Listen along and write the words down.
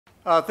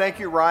Thank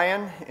you,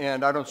 Ryan,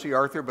 and I don't see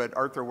Arthur, but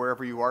Arthur,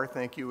 wherever you are,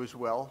 thank you as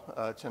well.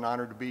 It's an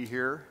honor to be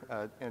here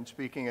and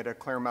speaking at a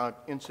Claremont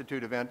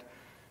Institute event,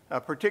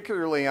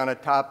 particularly on a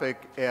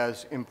topic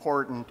as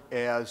important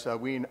as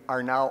we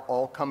are now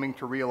all coming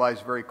to realize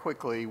very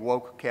quickly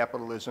woke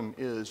capitalism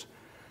is.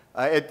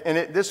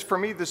 For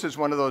me, this is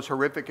one of those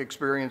horrific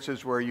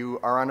experiences where you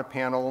are on a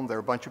panel, and there are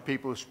a bunch of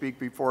people who speak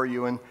before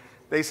you, and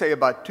they say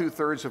about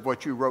 2/3 of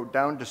what you wrote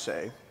down to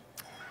say.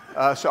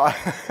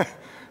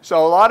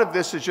 So a lot of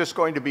this is just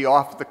going to be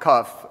off the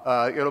cuff.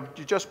 It'll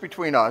be just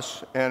between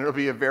us, and it'll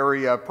be a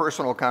very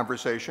personal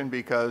conversation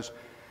because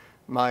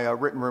my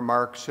written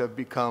remarks have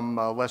become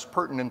less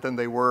pertinent than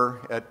they were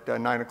at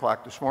 9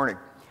 o'clock this morning.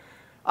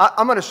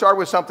 I'm going to start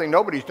with something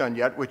nobody's done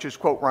yet, which is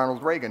quote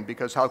Ronald Reagan,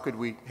 because how could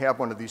we have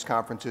one of these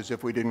conferences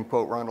if we didn't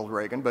quote Ronald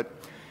Reagan?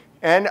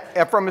 And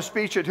from a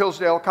speech at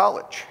Hillsdale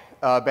College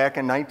back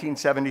in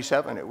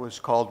 1977. It was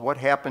called "What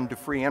Happened to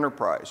Free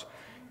Enterprise?"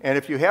 And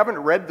if you haven't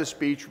read the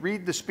speech,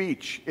 read the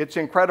speech. It's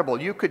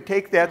incredible. You could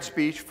take that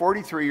speech,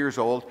 43 years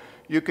old,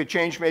 you could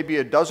change maybe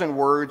a dozen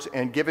words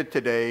and give it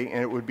today,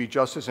 and it would be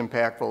just as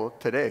impactful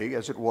today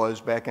as it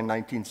was back in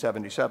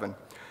 1977.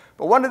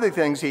 But one of the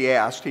things he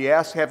asked,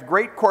 have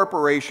great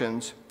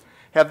corporations,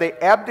 have they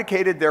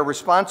abdicated their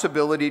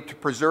responsibility to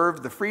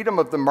preserve the freedom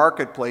of the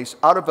marketplace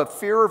out of a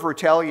fear of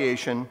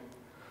retaliation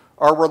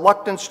or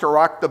reluctance to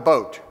rock the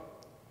boat?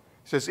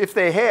 He says, if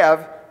they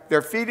have,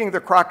 they're feeding the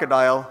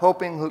crocodile,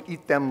 hoping he'll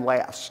eat them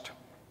last.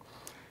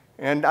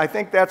 And I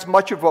think that's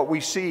much of what we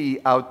see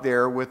out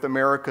there with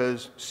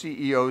America's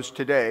CEOs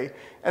today.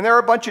 And there are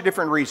a bunch of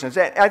different reasons.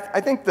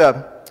 I think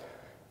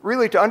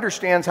really to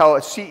understand how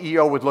a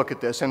CEO would look at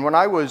this, and when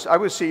I was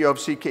CEO of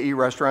CKE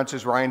Restaurants,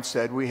 as Ryan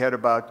said, we had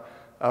about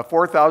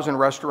 4,000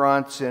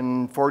 restaurants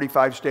in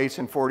 45 states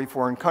and 40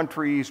 foreign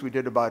countries. We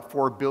did about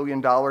 $4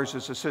 billion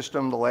as a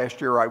system the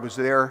last year I was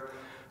there.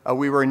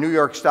 We were a New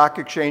York Stock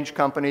Exchange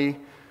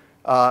company.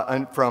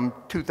 And from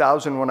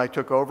 2000 when I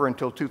took over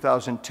until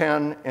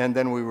 2010, and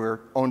then we were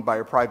owned by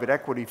a private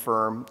equity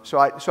firm. So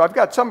I've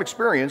got some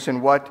experience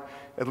in what,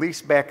 at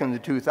least back in the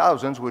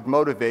 2000s, would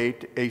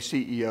motivate a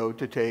CEO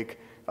to take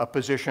a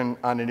position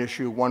on an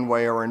issue one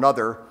way or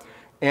another.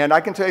 And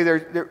I can tell you,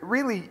 there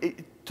really,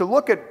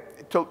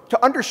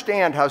 to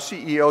understand how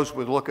CEOs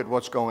would look at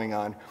what's going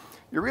on,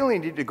 you really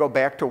need to go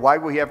back to why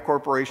we have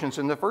corporations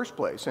in the first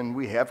place. And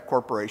we have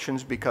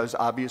corporations because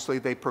obviously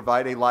they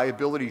provide a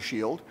liability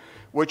shield,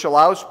 which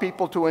allows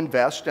people to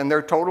invest, and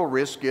their total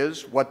risk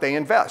is what they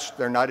invest.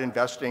 They're not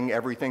investing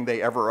everything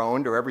they ever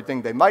owned or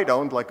everything they might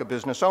own like a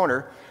business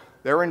owner.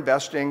 They're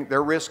investing,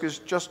 their risk is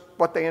just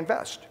what they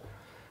invest.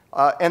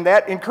 And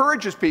that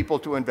encourages people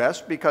to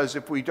invest, because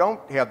if we don't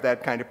have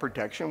that kind of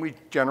protection, we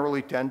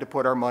generally tend to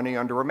put our money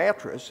under a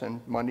mattress, and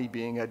money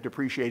being a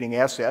depreciating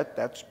asset,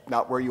 that's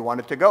not where you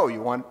want it to go.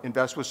 You want to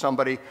invest with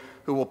somebody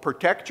who will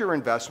protect your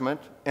investment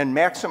and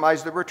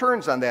maximize the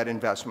returns on that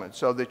investment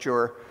so that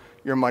your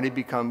money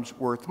becomes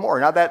worth more.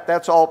 Now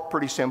that's all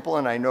pretty simple,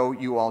 and I know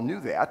you all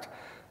knew that.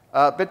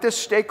 But this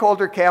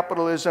stakeholder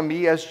capitalism,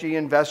 ESG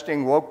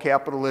investing, woke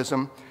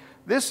capitalism,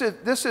 this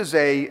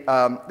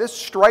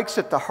strikes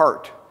at the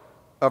heart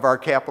of our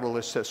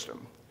capitalist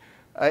system.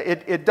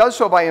 It does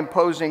so by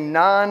imposing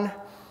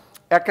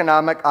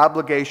non-economic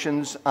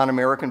obligations on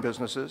American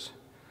businesses.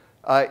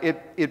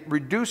 It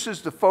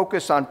reduces the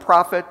focus on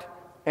profit,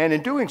 and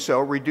in doing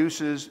so,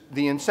 reduces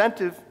the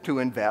incentive to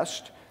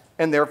invest,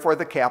 and therefore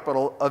the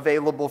capital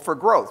available for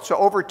growth. So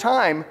over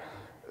time,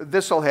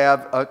 this will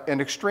have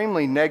an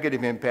extremely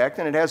negative impact,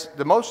 and it has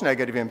the most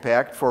negative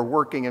impact for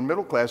working and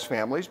middle-class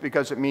families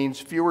because it means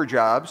fewer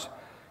jobs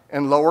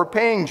and lower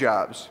paying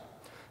jobs.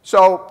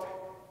 So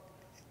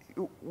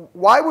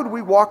why would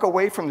we walk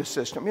away from the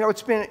system? You know,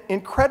 it's been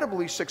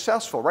incredibly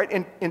successful,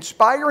 right?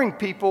 Inspiring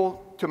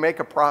people to make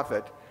a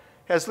profit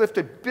has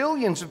lifted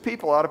billions of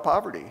people out of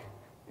poverty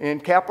in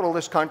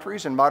capitalist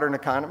countries and modern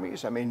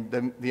economies. I mean,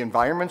 the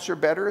environments are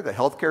better, the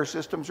healthcare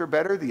systems are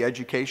better, the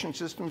education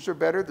systems are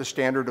better, the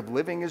standard of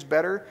living is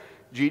better,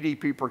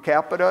 GDP per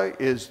capita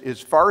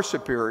is far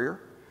superior.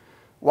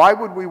 Why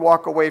would we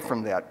walk away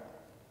from that?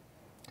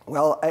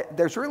 Well,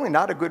 there's really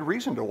not a good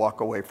reason to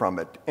walk away from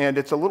it, and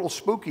it's a little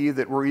spooky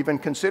that we're even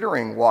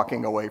considering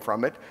walking away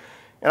from it.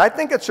 And I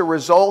think it's a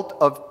result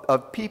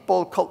of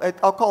people,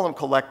 I'll call them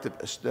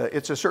collectivists.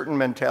 It's a certain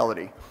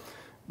mentality.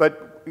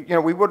 But you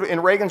know, we would, in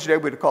Reagan's day,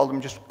 we'd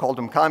have just called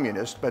them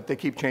communists, but they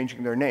keep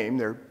changing their name.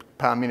 They're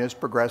communists,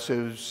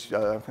 progressives,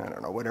 I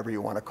don't know, whatever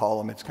you want to call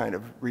them. It's kind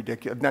of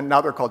ridiculous.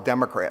 Now they're called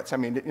Democrats. I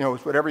mean, you know,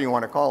 it's whatever you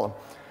want to call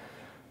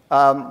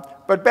them.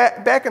 But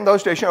back in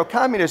those days, you know,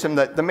 communism,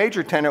 the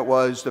major tenet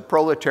was the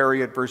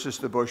proletariat versus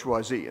the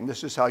bourgeoisie, and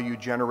this is how you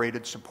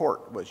generated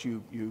support. Was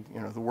you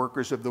know, the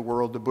workers of the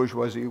world, the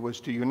bourgeoisie was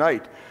to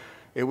unite.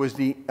 It was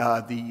the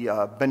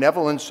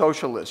benevolent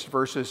socialist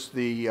versus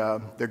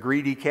the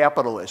greedy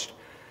capitalist.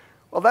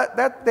 Well,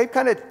 they've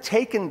kind of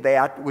taken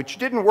that, which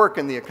didn't work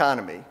in the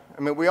economy.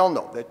 I mean, we all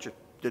know that just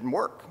didn't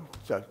work.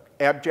 It's an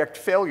abject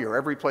failure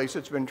every place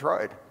it's been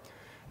tried.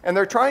 And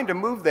they're trying to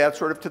move that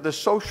sort of to the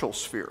social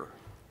sphere,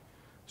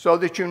 so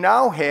that you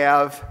now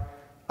have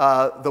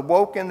the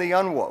woke and the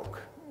unwoke,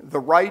 the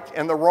right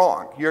and the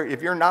wrong.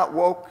 If you're not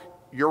woke,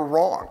 you're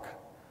wrong.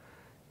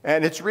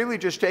 And it's really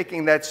just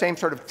taking that same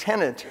sort of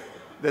tenet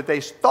that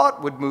they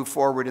thought would move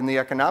forward in the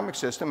economic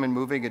system and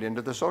moving it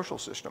into the social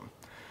system.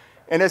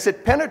 And as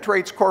it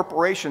penetrates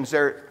corporations,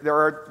 there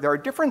are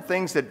different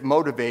things that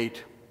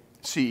motivate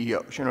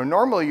CEOs. You know,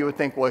 normally you would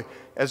think, well,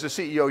 as a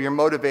CEO, you're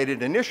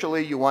motivated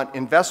initially, you want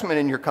investment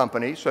in your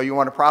company, so you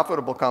want a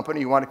profitable company,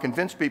 you want to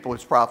convince people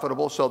it's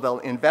profitable, so they'll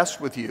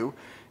invest with you,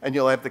 and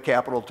you'll have the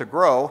capital to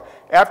grow.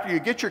 After you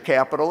get your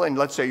capital, and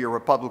let's say you're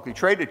a publicly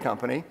traded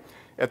company,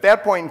 at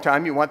that point in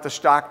time, you want the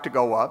stock to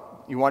go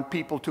up, you want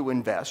people to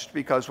invest,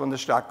 because when the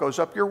stock goes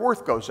up, your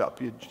worth goes up.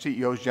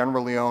 CEOs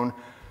generally own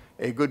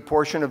a good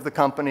portion of the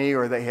company,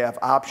 or they have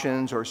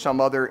options or some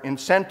other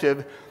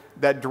incentive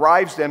that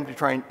drives them to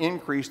try and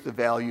increase the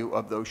value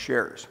of those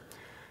shares.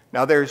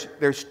 Now there's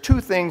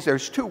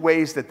two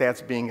ways that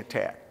that's being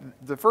attacked.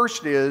 The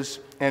first is,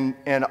 and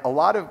a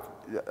lot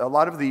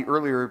of the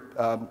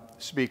earlier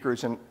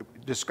speakers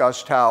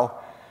discussed how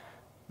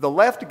the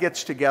left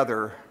gets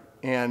together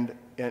and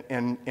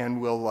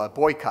will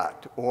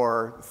boycott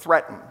or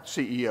threaten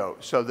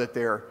CEOs so that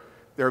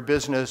their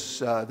business,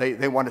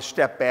 they want to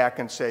step back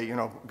and say, you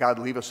know, God,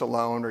 leave us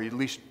alone, or at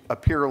least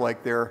appear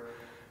like they're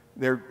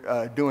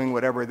doing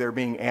whatever they're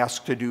being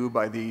asked to do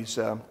by these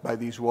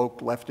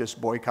woke leftist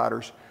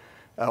boycotters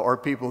or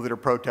people that are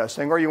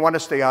protesting, or you want to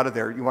stay out of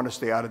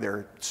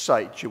their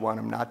sight. You want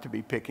them not to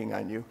be picking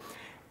on you.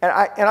 And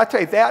I'll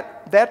tell you,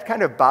 that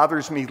kind of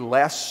bothers me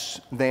less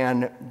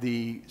than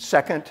the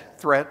second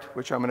threat,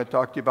 which I'm going to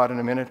talk to you about in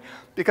a minute,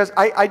 because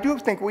I do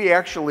think we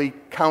actually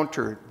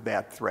counter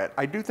that threat.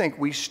 I do think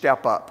we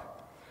step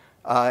up,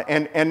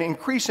 and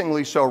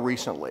increasingly so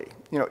recently.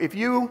 You know, if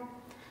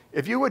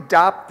you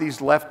adopt these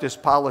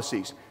leftist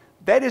policies,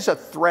 that is a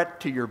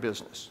threat to your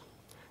business.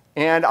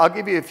 And I'll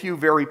give you a few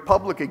very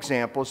public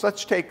examples.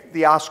 Let's take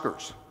the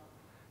Oscars.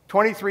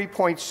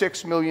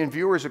 23.6 million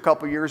viewers a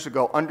couple years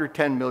ago, under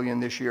 10 million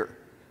this year.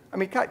 I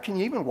mean, God, can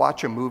you even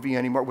watch a movie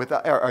anymore,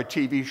 or a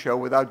TV show,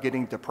 without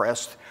getting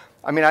depressed?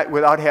 I mean,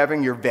 without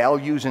having your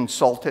values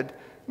insulted? I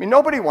mean,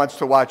 nobody wants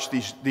to watch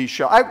these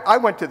shows. I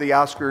went to the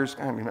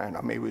Oscars, I mean, I don't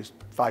know, maybe it was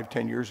 5,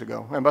 10 years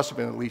ago. It must have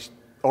been at least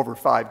over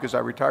 5, because I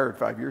retired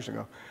 5 years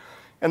ago.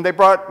 And they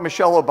brought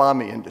Michelle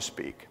Obama in to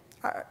speak.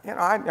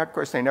 Of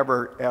course, they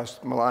never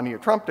asked Melania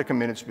Trump to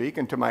come in and speak,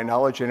 and to my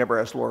knowledge, they never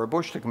asked Laura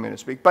Bush to come in and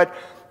speak. But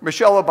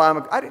Michelle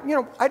Obama,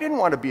 I didn't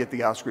want to be at the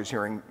Oscars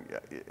hearing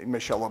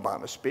Michelle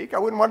Obama speak. I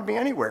wouldn't want to be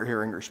anywhere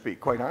hearing her speak,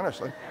 quite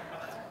honestly.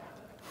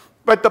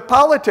 But the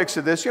politics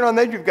of this, you know, and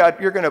then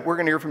we're going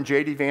to hear from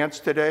J.D. Vance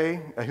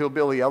today, a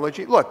hillbilly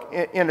elegy. Look,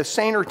 in a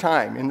saner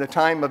time, in the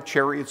time of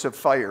Chariots of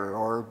Fire,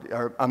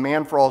 or A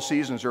Man for All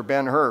Seasons, or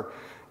Ben-Hur,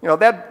 you know,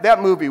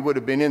 that movie would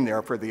have been in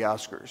there for the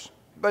Oscars.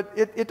 But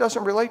it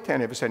doesn't relate to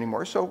any of us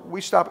anymore, so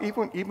we stopped,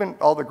 even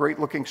all the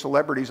great-looking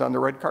celebrities on the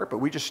red carpet,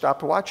 we just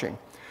stopped watching.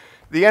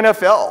 The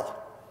NFL,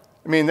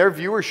 I mean, their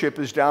viewership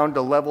is down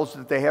to levels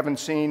that they haven't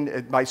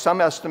seen, by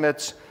some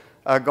estimates,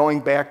 going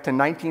back to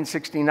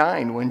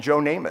 1969, when Joe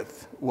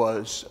Namath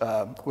was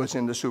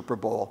in the Super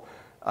Bowl.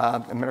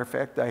 As a matter of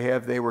fact,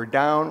 they were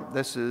down,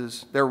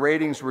 their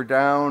ratings were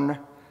down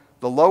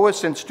the lowest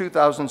since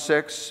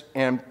 2006,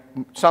 and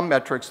some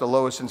metrics the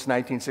lowest since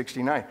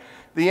 1969.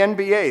 The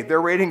NBA,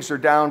 their ratings are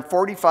down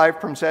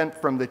 45%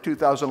 from the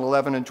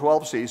 2011 and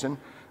 12 season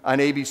on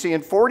ABC,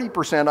 and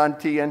 40% on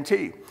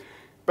TNT.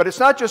 But it's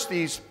not just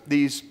these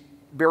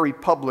very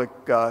public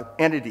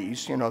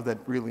entities, you know, that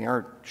really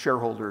aren't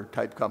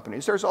shareholder-type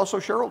companies. There's also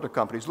shareholder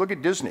companies. Look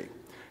at Disney.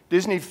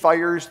 Disney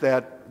fires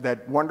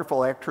that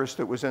wonderful actress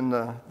that was in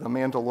the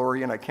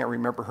Mandalorian. I can't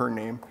remember her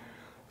name.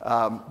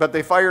 But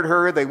they fired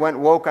her. They went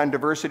woke on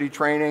diversity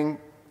training.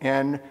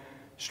 And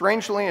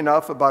strangely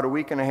enough, about a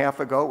week and a half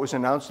ago, it was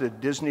announced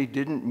that Disney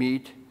didn't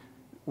meet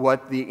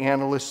what the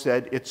analysts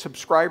said its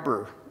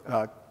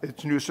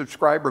new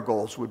subscriber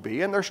goals would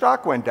be, and their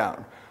stock went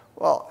down.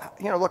 Well,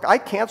 you know, look, I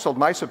canceled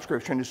my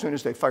subscription as soon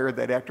as they fired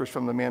that actress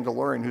from The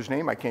Mandalorian, whose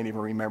name I can't even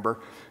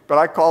remember. But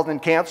I called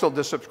and canceled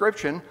the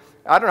subscription.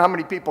 I don't know how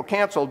many people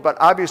canceled, but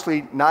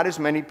obviously not as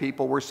many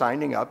people were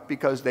signing up,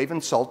 because they've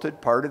insulted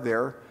part of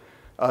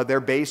their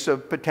base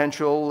of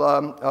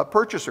potential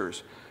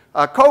purchasers.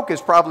 Coke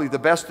is probably the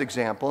best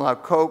example. Now,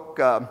 Coke,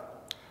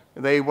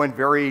 they went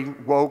very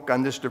woke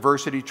on this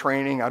diversity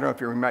training. I don't know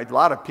if you remember, a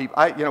lot of people,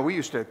 you know,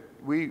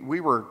 we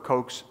were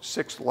Coke's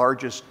 6th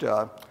largest,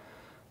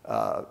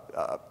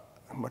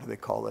 what do they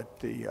call it?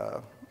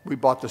 We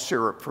bought the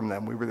syrup from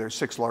them. We were their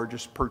 6th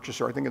largest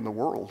purchaser, I think, in the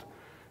world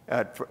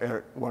at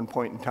one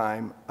point in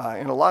time.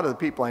 And a lot of the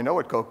people I know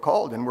at Coke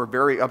called and were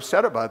very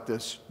upset about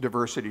this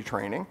diversity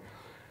training.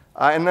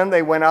 And then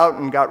they went out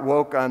and got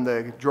woke on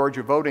the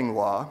Georgia voting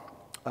law.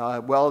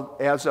 Well,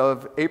 as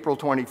of April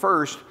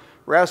 21st,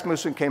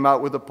 Rasmussen came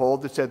out with a poll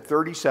that said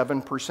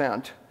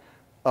 37%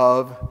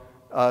 of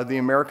the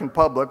American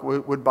public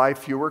would buy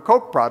fewer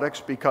Coke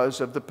products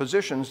because of the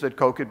positions that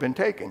Coke had been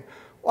taking.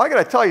 Well, I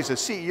got to tell you, as a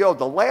CEO,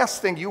 the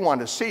last thing you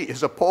want to see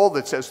is a poll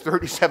that says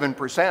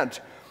 37%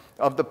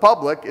 of the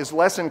public is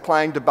less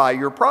inclined to buy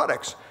your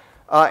products.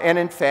 And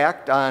in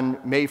fact, on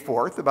May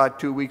 4th, about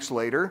 2 weeks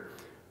later,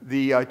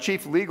 the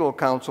chief legal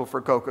counsel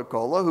for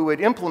Coca-Cola, who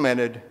had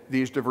implemented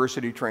these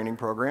diversity training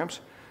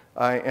programs,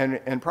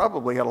 and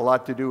probably had a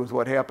lot to do with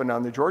what happened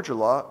on the Georgia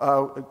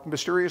law,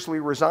 mysteriously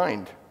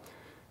resigned.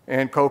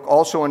 And Coke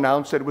also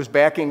announced that it was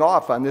backing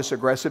off on this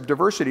aggressive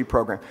diversity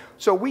program.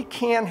 So we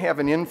can have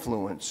an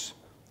influence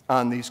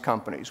on these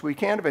companies. We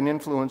can have an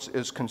influence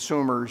as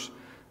consumers.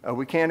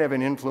 We can't have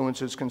an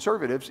influence as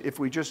conservatives if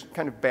we just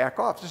kind of back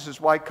off. This is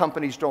why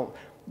companies don't,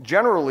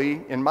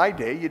 generally, in my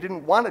day, you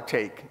didn't want to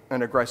take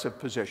an aggressive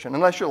position,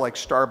 unless you're like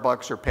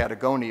Starbucks or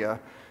Patagonia,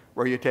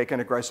 where you take an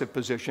aggressive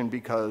position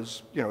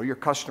because, you know, your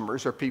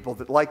customers are people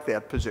that like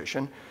that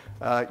position.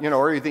 You know,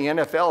 or the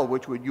NFL,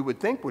 which you would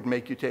think would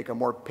make you take a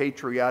more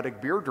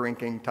patriotic beer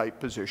drinking type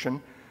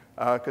position,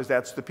 because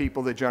that's the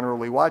people that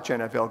generally watch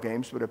NFL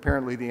games, but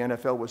apparently the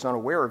NFL was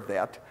unaware of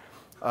that.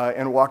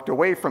 And walked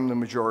away from the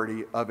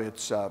majority of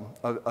its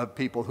of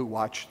people who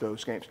watch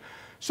those games.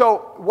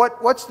 So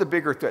what's the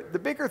bigger threat? The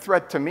bigger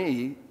threat to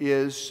me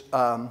is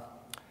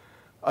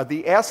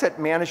the asset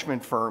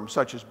management firms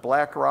such as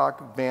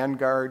BlackRock,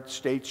 Vanguard,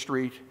 State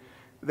Street,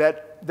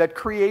 that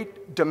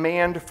create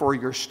demand for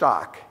your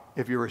stock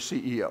if you're a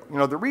CEO. You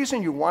know, the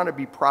reason you want to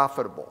be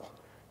profitable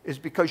is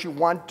because you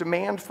want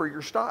demand for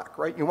your stock,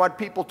 right? You want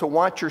people to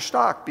want your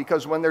stock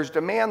because when there's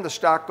demand, the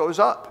stock goes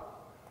up.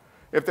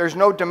 If there's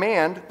no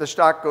demand, the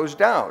stock goes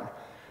down.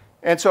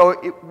 And so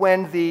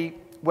when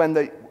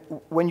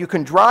you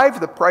can drive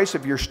the price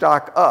of your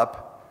stock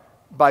up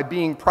by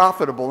being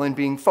profitable and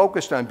being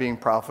focused on being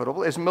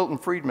profitable, as Milton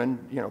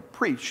Friedman, you know,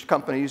 preached,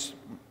 companies'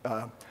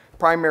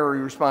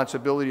 primary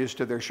responsibility is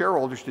to their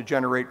shareholders to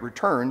generate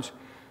returns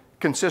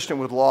consistent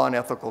with law and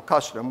ethical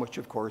custom, which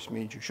of course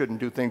means you shouldn't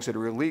do things that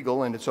are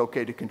illegal and it's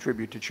okay to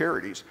contribute to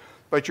charities.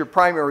 But your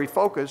primary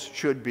focus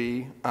should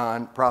be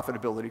on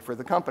profitability for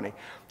the company.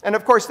 And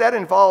of course that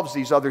involves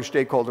these other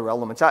stakeholder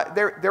elements.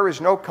 There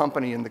is no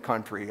company in the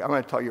country, I'm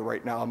going to tell you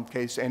right now in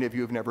case any of you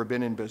have never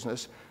been in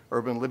business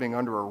or been living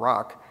under a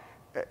rock,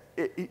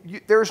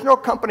 there's no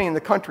company in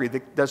the country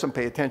that doesn't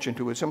pay attention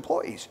to its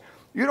employees.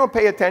 You don't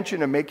pay attention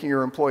to making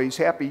your employees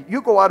happy,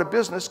 you go out of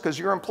business because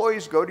your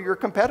employees go to your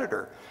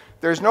competitor.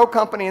 There's no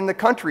company in the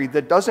country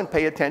that doesn't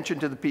pay attention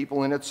to the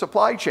people in its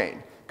supply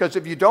chain. Because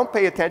if you don't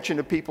pay attention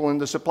to people in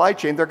the supply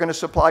chain, they're going to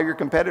supply your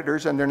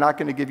competitors and they're not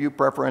going to give you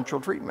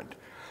preferential treatment.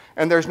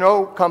 And there's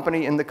no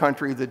company in the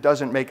country that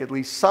doesn't make at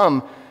least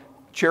some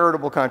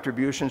charitable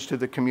contributions to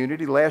the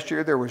community. Last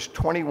year there was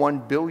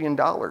 $21 billion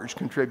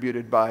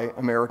contributed by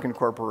American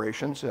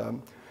corporations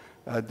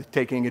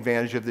taking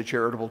advantage of the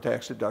charitable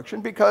tax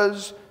deduction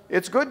because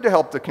it's good to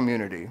help the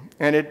community.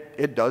 And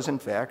it does, in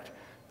fact,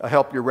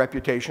 help your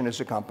reputation as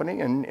a company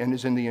and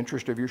is in the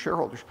interest of your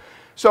shareholders.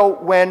 So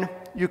when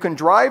you can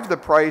drive the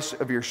price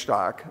of your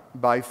stock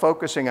by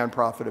focusing on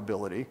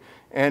profitability,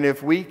 and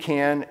if we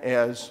can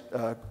as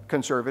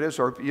conservatives,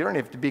 or you don't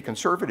have to be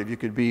conservative, you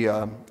could be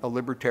a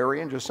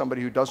libertarian, just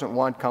somebody who doesn't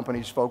want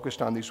companies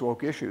focused on these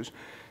woke issues.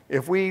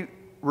 If we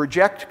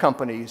reject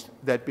companies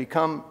that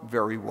become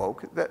very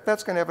woke,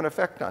 that's going to have an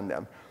effect on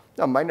them.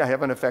 Now, it might not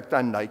have an effect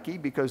on Nike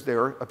because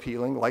they're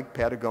appealing, like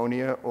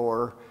Patagonia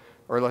or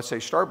let's say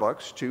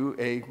Starbucks, to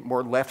a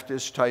more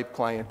leftist type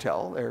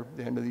clientele. They're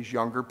into these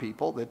younger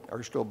people that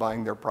are still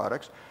buying their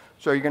products.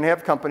 So you're going to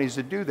have companies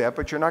that do that,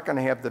 but you're not going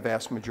to have the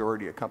vast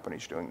majority of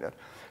companies doing that.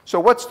 So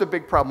what's the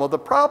big problem? Well, the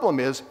problem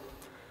is,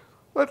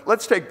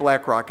 let's take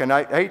BlackRock, and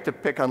I hate to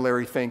pick on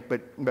Larry Fink,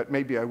 but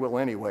maybe I will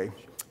anyway.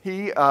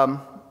 He,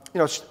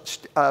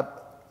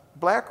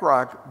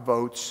 BlackRock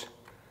votes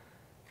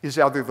is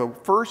either the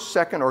first,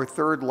 second, or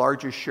third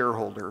largest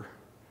shareholder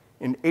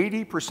in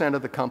 80%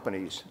 of the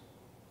companies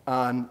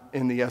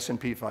in the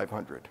S&P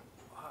 500.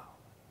 Wow.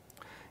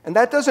 And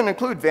that doesn't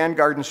include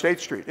Vanguard and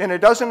State Street. And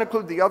it doesn't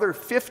include the other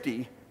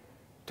 50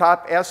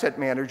 top asset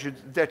managers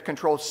that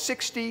control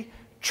 $60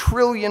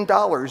 trillion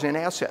in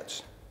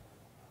assets.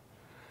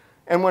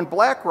 And when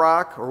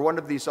BlackRock or one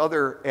of these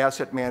other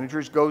asset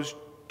managers goes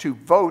to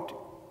vote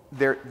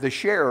the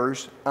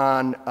shares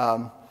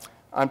on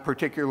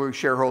particular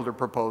shareholder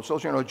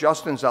proposals, you know,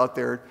 Justin's out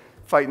there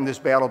fighting this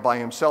battle by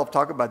himself.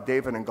 Talk about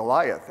David and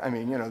Goliath. I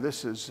mean, you know,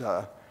 this is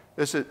a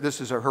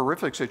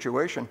horrific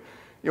situation.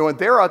 You know, when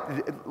they're out,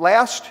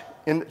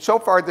 so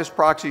far this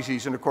proxy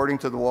season, according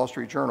to the Wall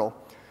Street Journal,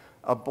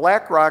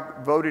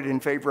 BlackRock voted in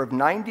favor of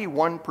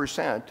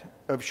 91%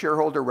 of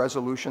shareholder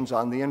resolutions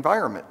on the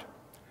environment.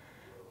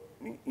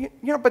 You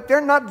know, but they're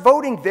not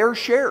voting their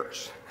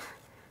shares.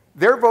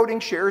 They're voting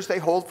shares they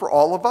hold for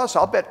all of us.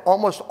 I'll bet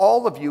almost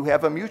all of you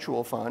have a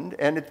mutual fund,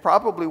 and it's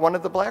probably one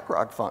of the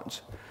BlackRock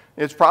funds.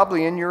 It's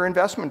probably in your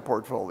investment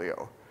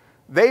portfolio.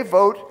 They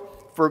vote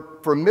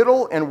for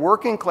middle and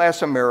working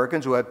class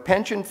Americans who have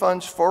pension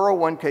funds,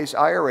 401ks,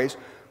 IRAs,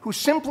 who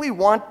simply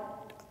want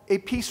a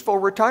peaceful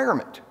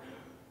retirement,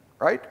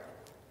 right?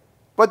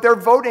 But they're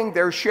voting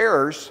their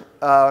shares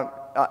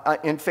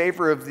in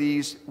favor of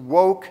these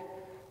woke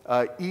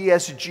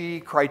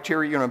ESG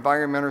criteria, you know,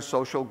 environmental,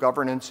 social,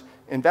 governance,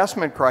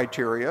 investment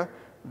criteria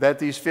that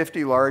these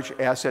 50 large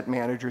asset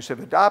managers have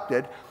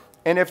adopted.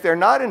 And if they're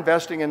not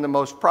investing in the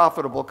most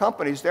profitable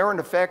companies, they're in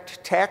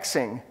effect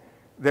taxing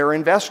their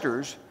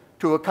investors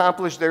to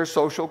accomplish their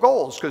social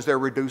goals because they're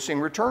reducing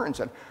returns.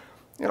 And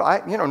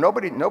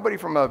nobody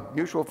from a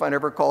mutual fund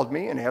ever called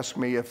me and asked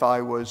me if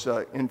I was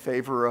in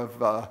favor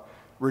of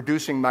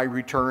reducing my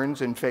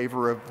returns in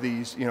favor of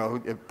these,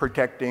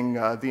 protecting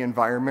the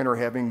environment or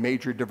having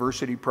major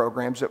diversity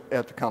programs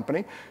at the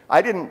company.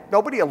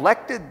 Nobody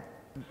elected,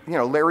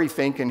 Larry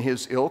Fink and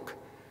his ilk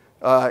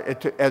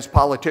as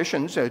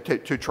politicians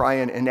to try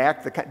and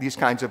enact these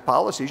kinds of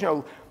policies.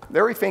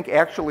 Larry Fink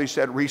actually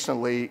said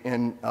recently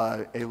in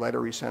a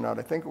letter he sent out,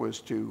 I think it was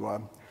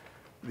to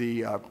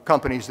the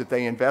companies that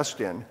they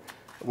invest in,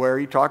 where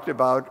he talked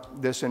about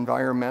this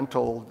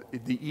environmental,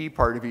 the E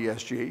part of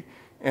ESG,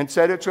 and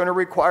said it's going to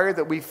require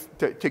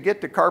that to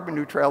get to carbon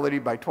neutrality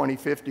by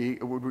 2050,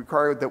 it would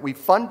require that we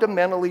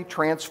fundamentally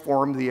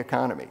transform the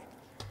economy.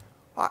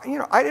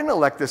 I didn't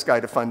elect this guy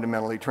to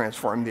fundamentally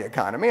transform the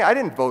economy. I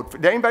didn't vote for,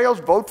 did anybody else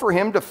vote for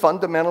him to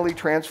fundamentally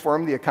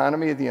transform the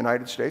economy of the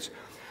United States?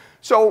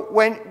 So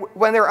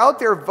when they're out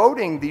there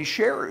voting these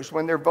shares,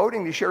 when they're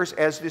voting these shares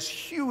as this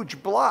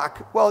huge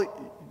block,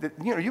 well,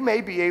 you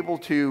may be able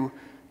to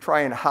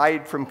try and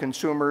hide from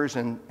consumers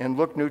and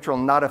look neutral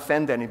and not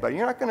offend anybody.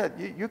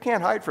 You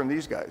can't hide from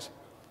these guys.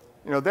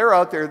 They're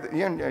out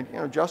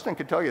there, Justin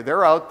could tell you,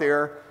 they're out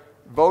there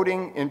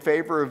voting in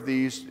favor of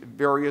these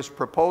various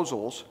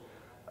proposals,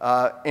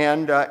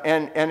 and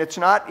it's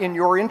not in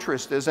your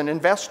interest as an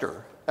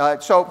investor.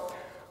 So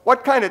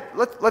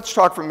let's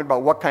talk for a minute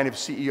about what kind of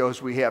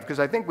CEOs we have, because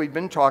I think we've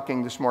been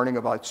talking this morning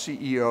about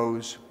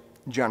CEOs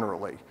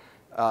generally.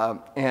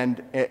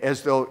 And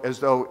as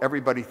though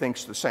everybody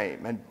thinks the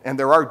same. And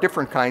there are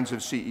different kinds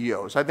of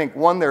CEOs. I think,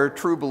 one, they're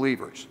true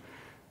believers.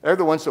 They're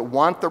the ones that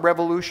want the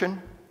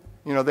revolution.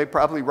 They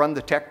probably run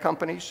the tech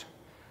companies.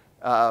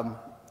 And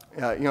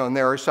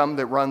there are some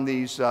that run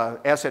these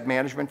asset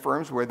management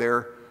firms where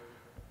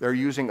they're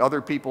using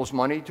other people's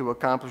money to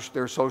accomplish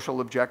their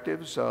social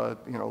objectives,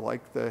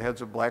 like the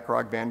heads of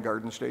BlackRock,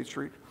 Vanguard, and State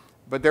Street.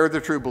 But they're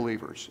the true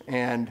believers.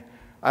 And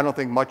I don't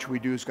think much we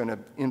do is going to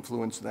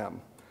influence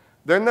them.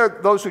 Then there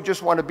are those who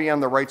just want to be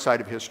on the right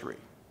side of history.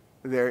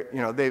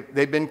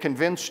 They've been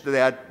convinced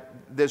that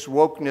this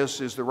wokeness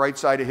is the right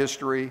side of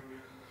history.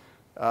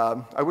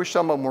 I wish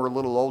some of them were a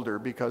little older,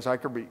 because I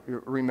could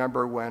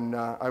remember when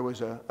I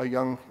was a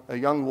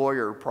young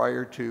lawyer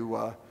prior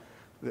to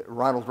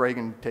Ronald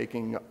Reagan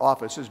taking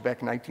office. This is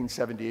back in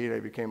 1978 I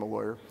became a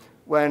lawyer.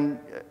 When,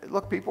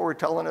 people were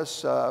telling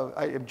us,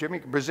 Jimmy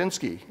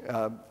Brzezinski,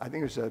 I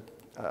think it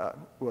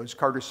was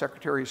Carter's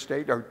Secretary of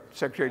State, or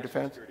Secretary of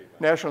Defense?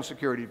 National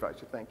Security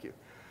Advisor, thank you.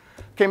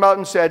 Came out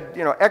and said,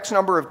 X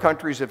number of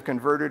countries have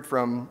converted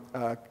from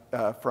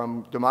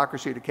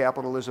democracy to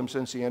capitalism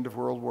since the end of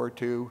World War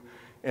II,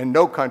 and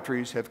no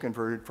countries have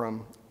converted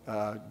from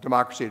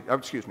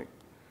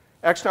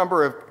X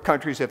number of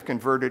countries have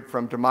converted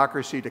from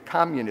democracy to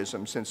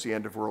communism since the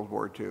end of World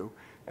War II,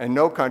 and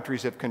no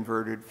countries have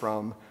converted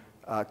from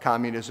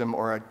communism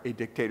or a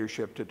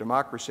dictatorship to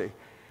democracy.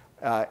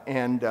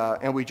 And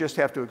we just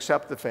have to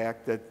accept the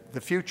fact that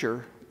the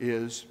future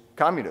is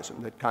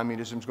communism, that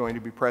communism is going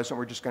to be present.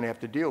 We're just going to have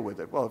to deal with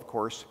it. Well, of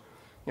course,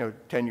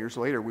 10 years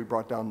later, we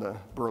brought down the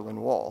Berlin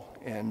Wall,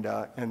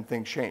 and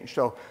things changed.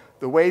 So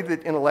the way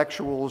that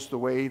intellectuals, the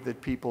way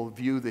that people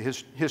view the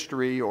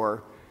history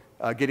or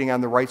getting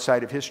on the right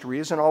side of history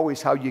isn't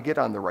always how you get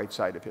on the right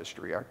side of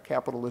history. Our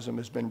capitalism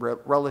has been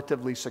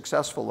relatively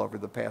successful over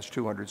the past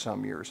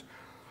 200-some years.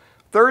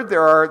 Third,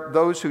 there are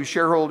those whose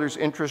shareholders'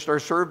 interests are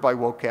served by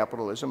woke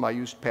capitalism. I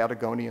used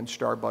Patagonia and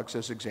Starbucks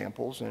as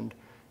examples, and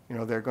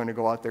they're going to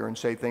go out there and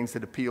say things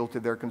that appeal to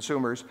their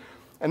consumers.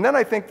 And then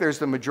I think there's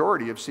the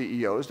majority of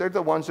CEOs. They're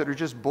the ones that are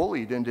just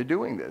bullied into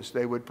doing this.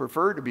 They would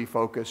prefer to be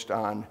focused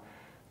on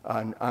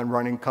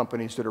running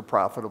companies that are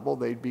profitable.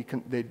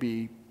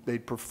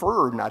 They'd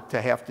prefer not to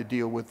have to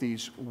deal with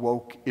these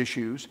woke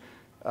issues.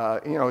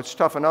 It's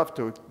tough enough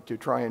to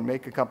try and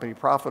make a company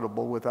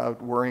profitable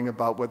without worrying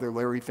about whether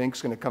Larry Fink's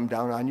going to come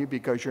down on you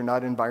because you're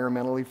not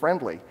environmentally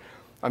friendly.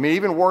 I mean,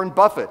 even Warren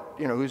Buffett,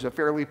 who's a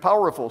fairly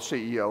powerful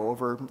CEO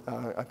over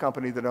a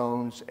company that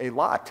owns a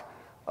lot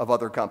of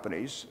other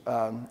companies,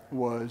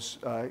 was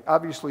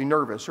obviously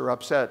nervous or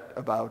upset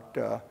about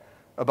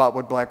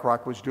what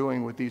BlackRock was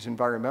doing with these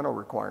environmental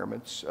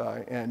requirements,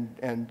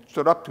 and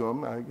stood up to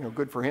him.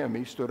 Good for him.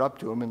 He stood up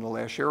to him in the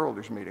last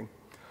shareholders meeting.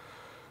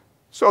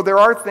 So there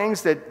are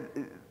things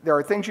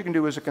you can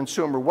do as a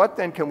consumer. What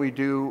then can we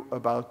do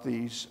about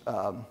these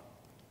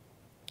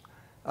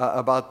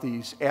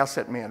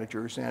asset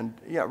managers? And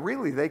yeah,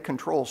 really they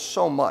control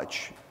so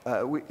much.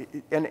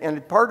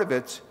 And part of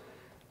it's,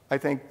 I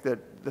think,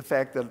 that the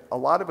fact that a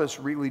lot of us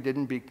really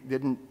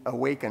didn't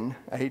awaken.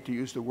 I hate to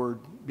use the word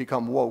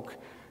become woke,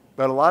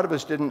 but a lot of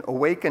us didn't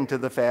awaken to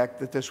the fact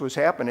that this was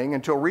happening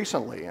until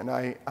recently.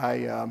 And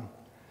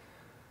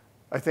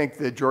I think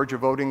the Georgia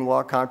voting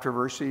law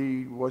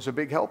controversy was a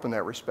big help in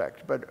that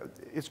respect. But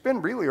it's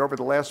been really over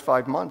the last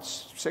 5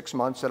 months, 6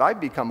 months that I've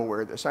become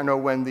aware of this. I know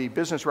when the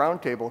Business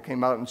Roundtable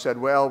came out and said,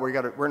 well, we're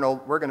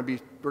going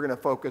to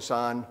focus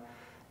on,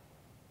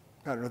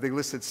 I don't know, they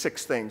listed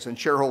 6 things, and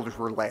shareholders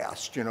were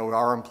last. You know,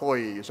 our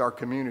employees, our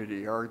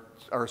community, our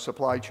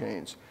supply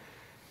chains,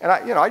 and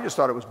I just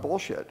thought it was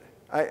bullshit.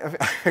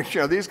 You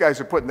know, these guys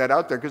are putting that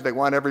out there because they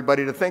want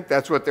everybody to think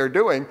that's what they're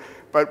doing.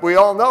 But we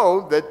all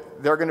know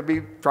that they're going to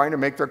be trying to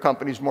make their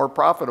companies more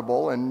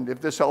profitable, and if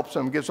this helps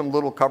them, gives them a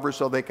little cover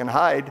so they can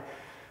hide,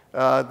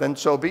 then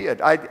so be it.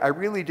 I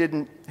really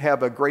didn't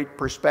have a great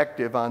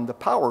perspective on the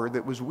power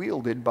that was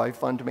wielded by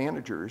fund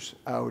managers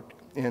out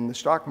in the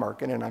stock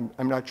market, and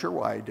I'm not sure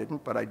why I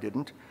didn't, but I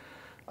didn't.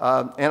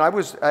 And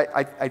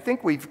I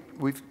think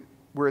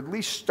we're at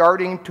least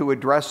starting to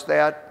address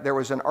that. There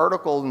was an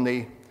article in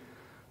the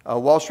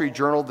Wall Street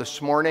Journal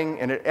this morning,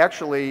 and it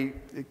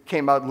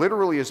came out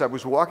literally as I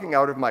was walking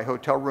out of my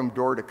hotel room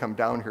door to come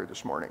down here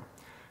this morning.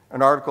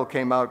 An article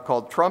came out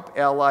called "Trump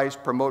Allies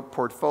Promote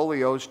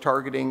Portfolios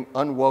Targeting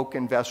Unwoke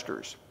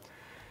Investors."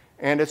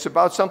 And it's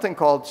about something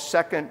called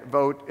Second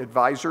Vote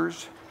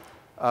Advisors,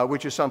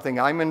 which is something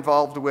I'm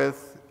involved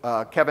with.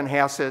 Kevin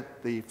Hassett,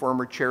 the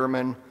former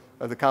chairman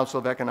of the Council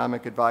of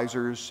Economic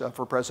Advisors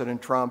for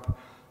President Trump,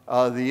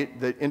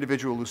 the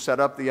individual who set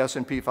up the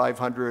S&P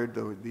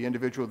 500, the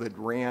individual that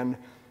ran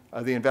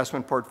the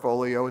investment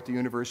portfolio at the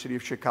University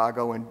of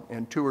Chicago,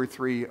 and 2 or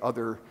 3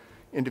 other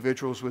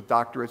individuals with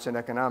doctorates in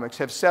economics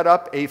have set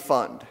up a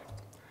fund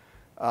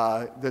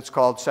that's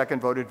called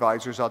Second Vote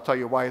Advisors. I'll tell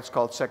you why it's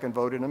called Second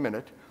Vote in a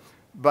minute.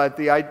 But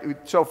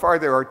so far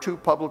there are 2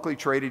 publicly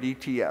traded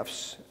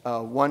ETFs.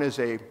 One is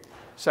a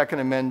Second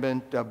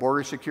Amendment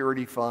border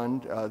security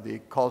fund. The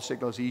call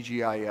signal is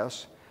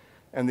EGIS.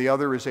 And the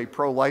other is a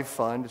pro-life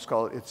fund. It's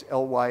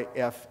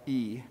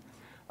LYFE.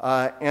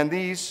 And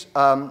these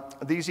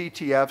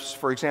ETFs,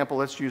 for example,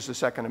 let's use the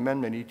Second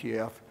Amendment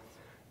ETF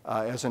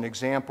as an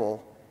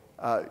example.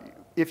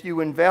 If you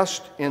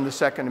invest in the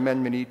Second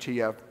Amendment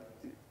ETF,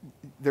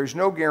 there's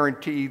no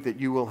guarantee that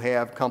you will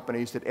have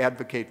companies that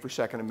advocate for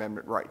Second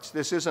Amendment rights.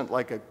 This isn't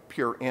like a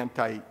pure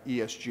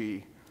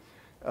anti-ESG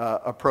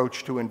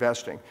approach to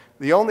investing.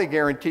 The only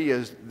guarantee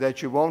is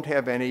that you won't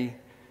have any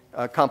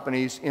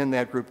companies in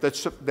that group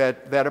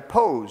that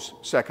oppose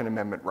Second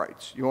Amendment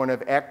rights. You won't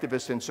have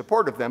activists in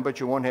support of them, but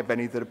you won't have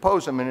any that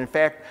oppose them. And in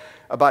fact,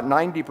 about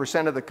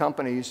 90% of the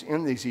companies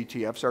in these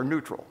ETFs are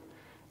neutral.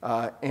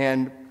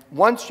 And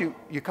once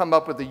you come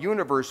up with a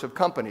universe of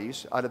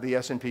companies out of the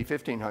S&P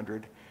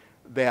 1500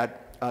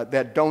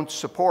 that don't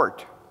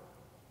support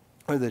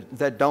or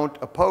that don't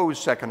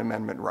oppose Second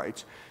Amendment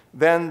rights,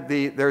 then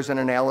there's an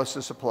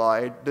analysis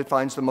applied that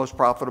finds the most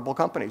profitable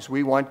companies.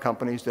 We want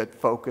companies that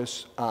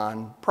focus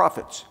on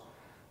profits.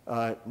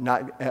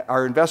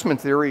 Our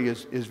investment theory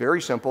is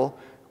very simple.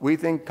 We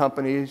think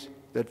companies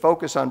that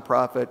focus on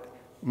profit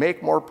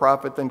make more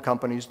profit than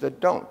companies that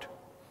don't.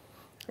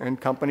 And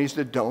companies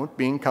that don't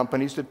being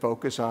companies that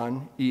focus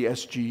on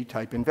ESG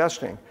type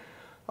investing.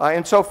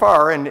 And so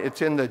far, and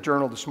it's in the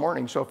journal this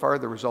morning, so far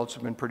the results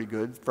have been pretty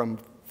good. From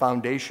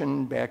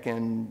foundation back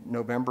in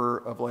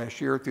November of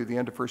last year through the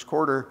end of first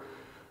quarter,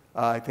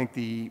 I think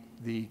the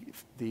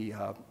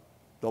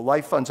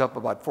life fund's up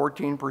about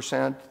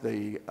 14%,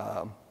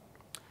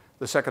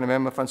 the Second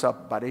Amendment fund's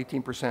up about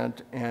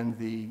 18%, and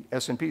the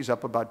S&P's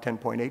up about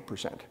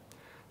 10.8%.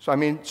 So I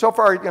mean, so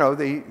far, you know,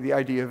 the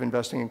idea of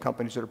investing in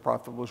companies that are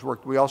profitable has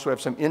worked. We also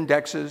have some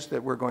indexes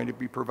that we're going to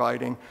be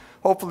providing.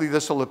 Hopefully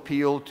this will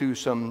appeal to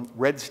some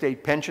red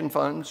state pension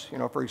funds. You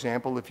know, for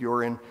example, if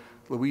you're in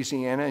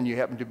Louisiana and you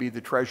happen to be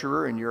the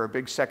treasurer and you're a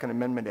big Second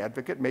Amendment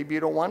advocate, maybe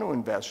you don't want to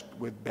invest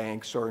with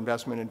banks or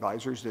investment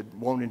advisors that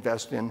won't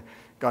invest in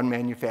gun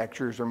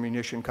manufacturers or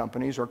munition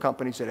companies or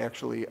companies that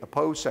actually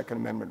oppose Second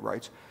Amendment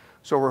rights.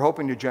 So we're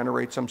hoping to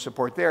generate some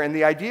support there. And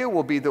the idea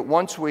will be that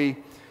once we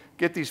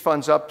get these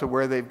funds up to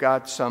where they've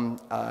got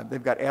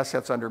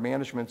assets under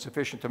management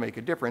sufficient to make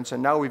a difference,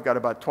 and now we've got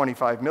about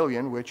 25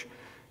 million, which,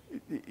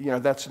 you know,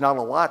 that's not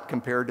a lot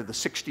compared to the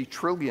 60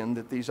 trillion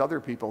that these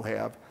other people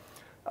have.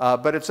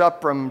 But it's up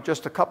from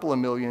just a couple of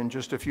million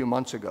just a few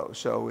months ago.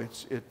 So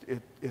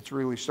it's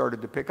really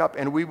started to pick up.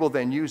 And we will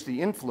then use the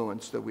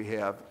influence that we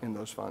have in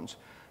those funds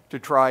to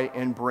try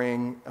and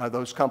bring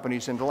those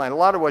companies into line. A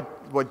lot of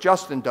what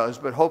Justin does,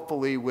 but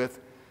hopefully with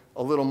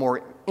a little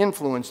more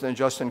influence than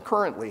Justin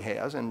currently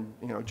has. And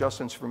you know,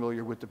 Justin's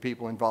familiar with the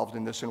people involved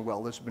in this and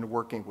well has been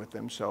working with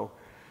them. So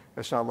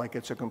it's not like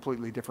it's a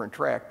completely different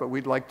track. But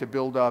we'd like to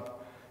build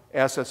up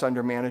assets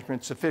under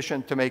management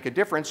sufficient to make a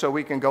difference so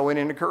we can go in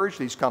and encourage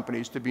these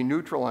companies to be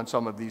neutral on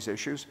some of these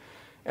issues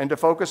and to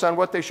focus on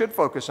what they should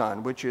focus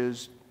on, which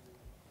is,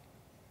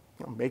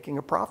 you know, making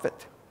a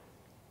profit,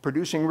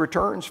 producing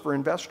returns for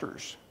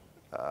investors.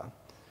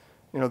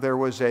 You know, there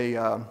was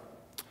and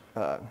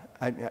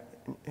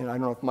I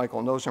don't know if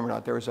Michael knows him or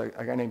not, there was a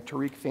guy named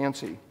Tariq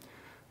Fancy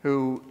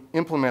who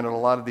implemented a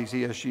lot of these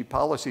ESG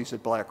policies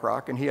at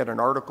BlackRock, and he had an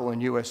article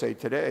in USA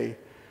Today,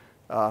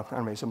 I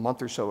don't know, it's a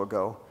month or so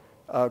ago,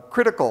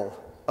 critical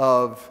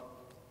of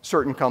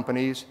certain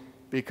companies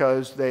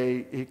because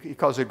he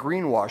calls it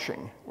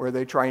greenwashing, where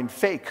they try and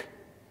fake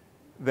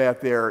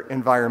that they're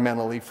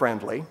environmentally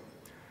friendly.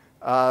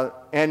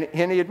 And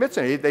he admits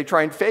it. They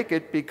try and fake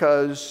it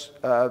because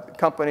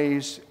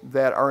companies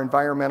that are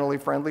environmentally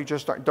friendly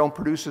just don't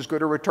produce as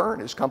good a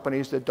return as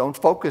companies that don't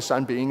focus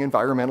on being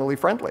environmentally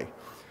friendly.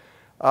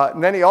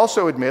 And then he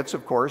also admits,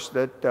 of course,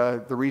 that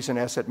the reason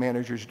asset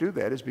managers do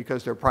that is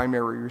because their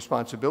primary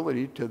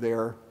responsibility to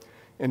their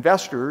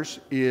investors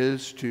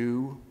is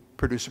to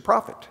produce a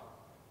profit.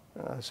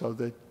 So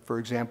that, for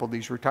example,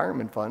 these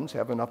retirement funds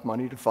have enough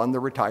money to fund the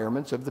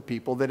retirements of the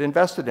people that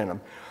invested in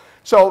them.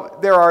 So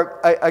there are,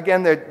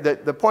 again,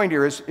 the point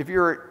here is if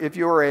you're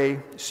a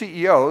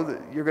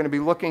CEO, you're going to be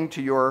looking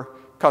to your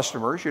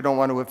customers. You don't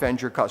want to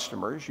offend your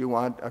customers. You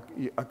want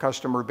a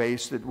customer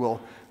base that will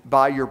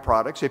buy your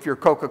products. If you're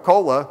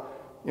Coca-Cola,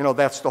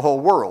 that's the whole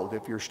world.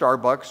 If you're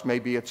Starbucks,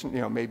 maybe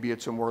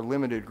it's a more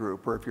limited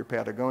group, or if you're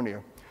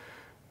Patagonia.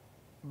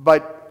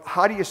 But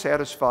how do you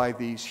satisfy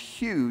these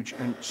huge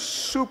and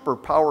super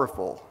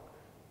powerful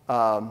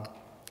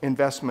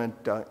investment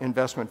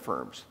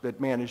firms that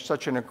manage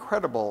such an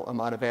incredible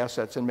amount of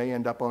assets and may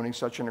end up owning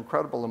such an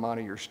incredible amount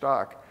of your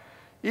stock?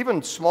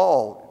 Even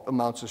small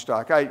amounts of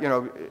stock.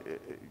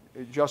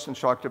 Justin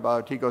talked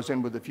about, he goes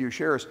in with a few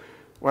shares.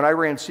 When I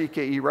ran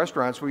CKE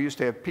Restaurants, we used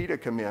to have PETA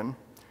come in,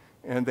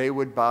 and they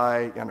would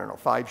buy,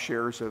 5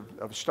 shares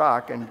of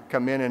stock and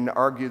come in and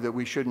argue that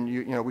we shouldn't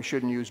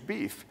use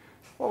beef.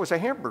 Well, it was a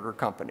hamburger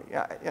company.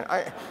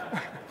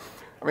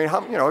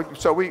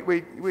 So we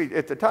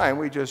at the time,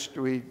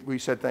 we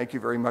said thank you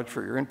very much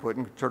for your input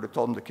and sort of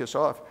told them to kiss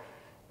off.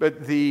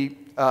 But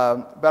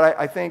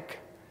I think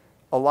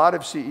a lot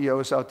of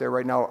CEOs out there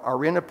right now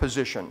are in a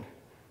position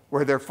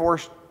where they're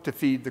forced to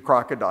feed the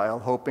crocodile,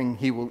 hoping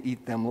he will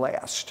eat them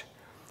last.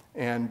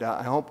 And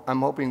I'm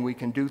hoping we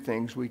can do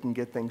things, we can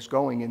get things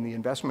going in the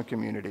investment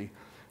community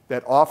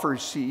that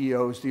offers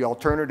CEOs the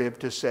alternative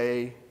to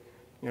say,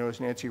 as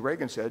Nancy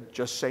Reagan said,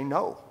 just say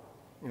no.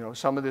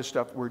 Some of this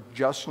stuff we're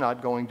just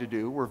not going to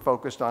do. We're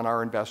focused on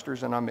our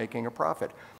investors and on making a profit.